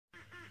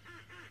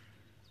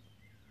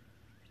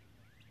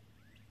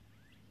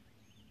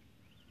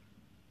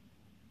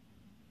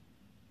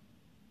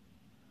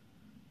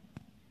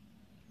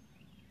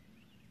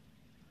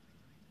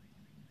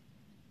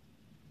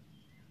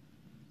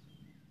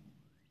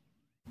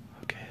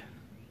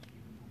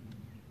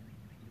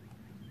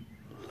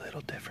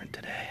different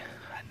today.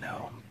 I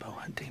know, bow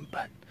hunting,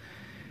 but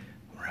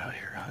we're out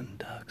here hunting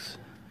ducks,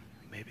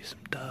 maybe some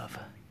dove.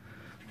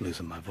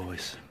 Losing my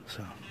voice,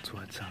 so that's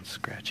why it sounds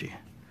scratchy.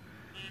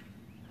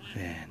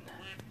 And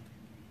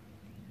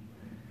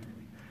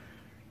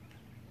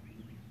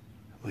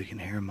we can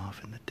hear them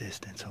off in the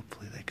distance.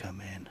 Hopefully they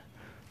come in,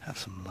 have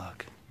some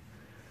luck,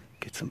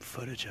 get some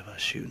footage of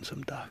us shooting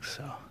some ducks.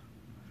 So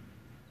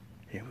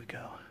here we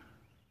go.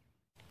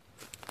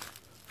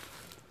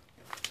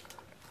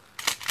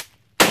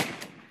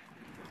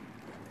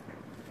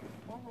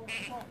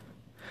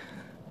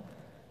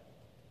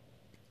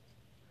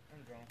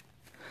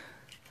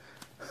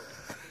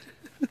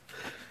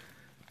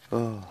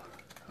 Oh.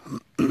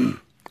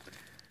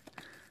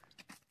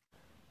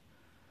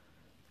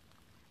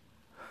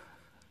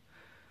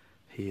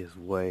 He is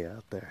way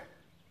out there,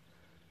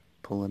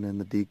 pulling in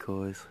the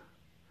decoys.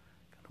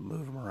 Gotta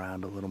move him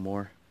around a little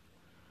more.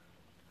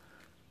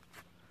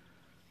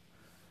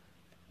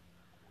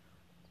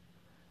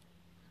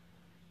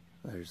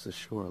 There's the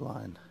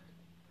shoreline.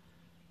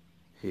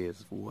 He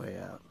is way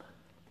out.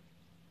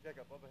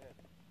 Jacob, up ahead.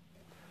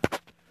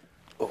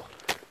 Oh.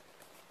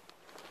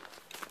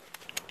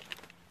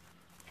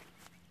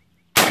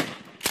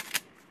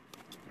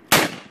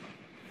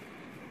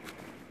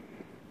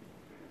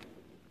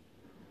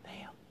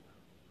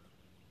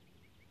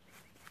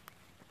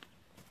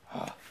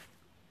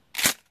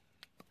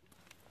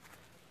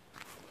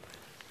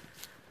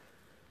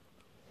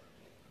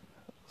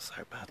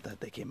 Sorry about that.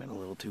 They came in a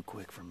little too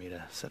quick for me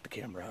to set the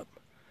camera up.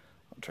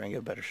 I'll try and get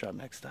a better shot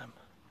next time.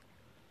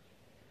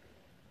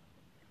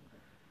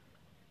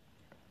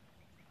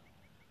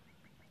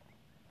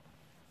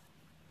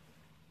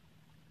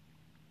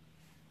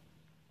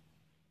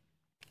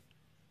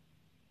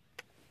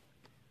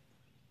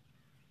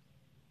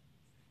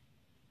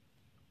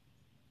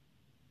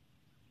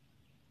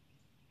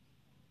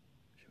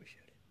 Should we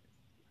shoot it?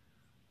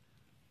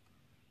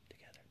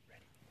 Together.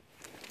 Ready?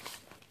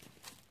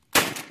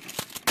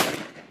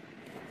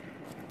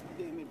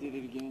 Damn it, did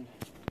it again.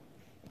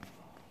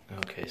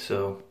 Okay,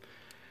 so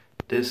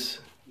this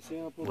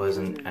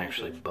wasn't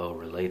actually bow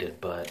related,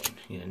 but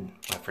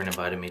my friend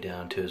invited me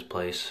down to his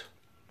place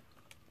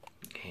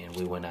and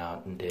we went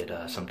out and did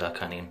some duck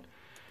hunting.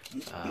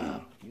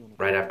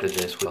 Right after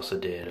this, we also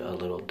did a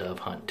little dove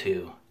hunt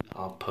too.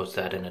 I'll post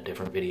that in a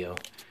different video.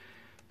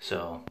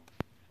 So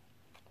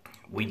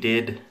we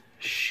did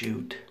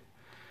shoot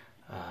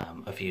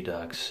a few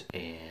ducks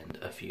and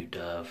a few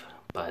dove,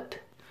 but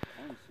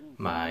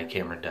my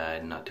camera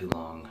died not too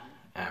long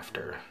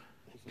after,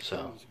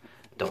 so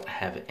don't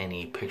have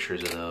any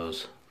pictures of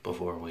those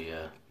before we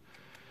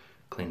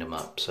cleaned them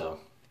up. So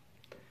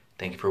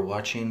thank you for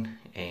watching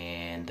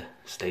and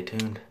stay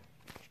tuned.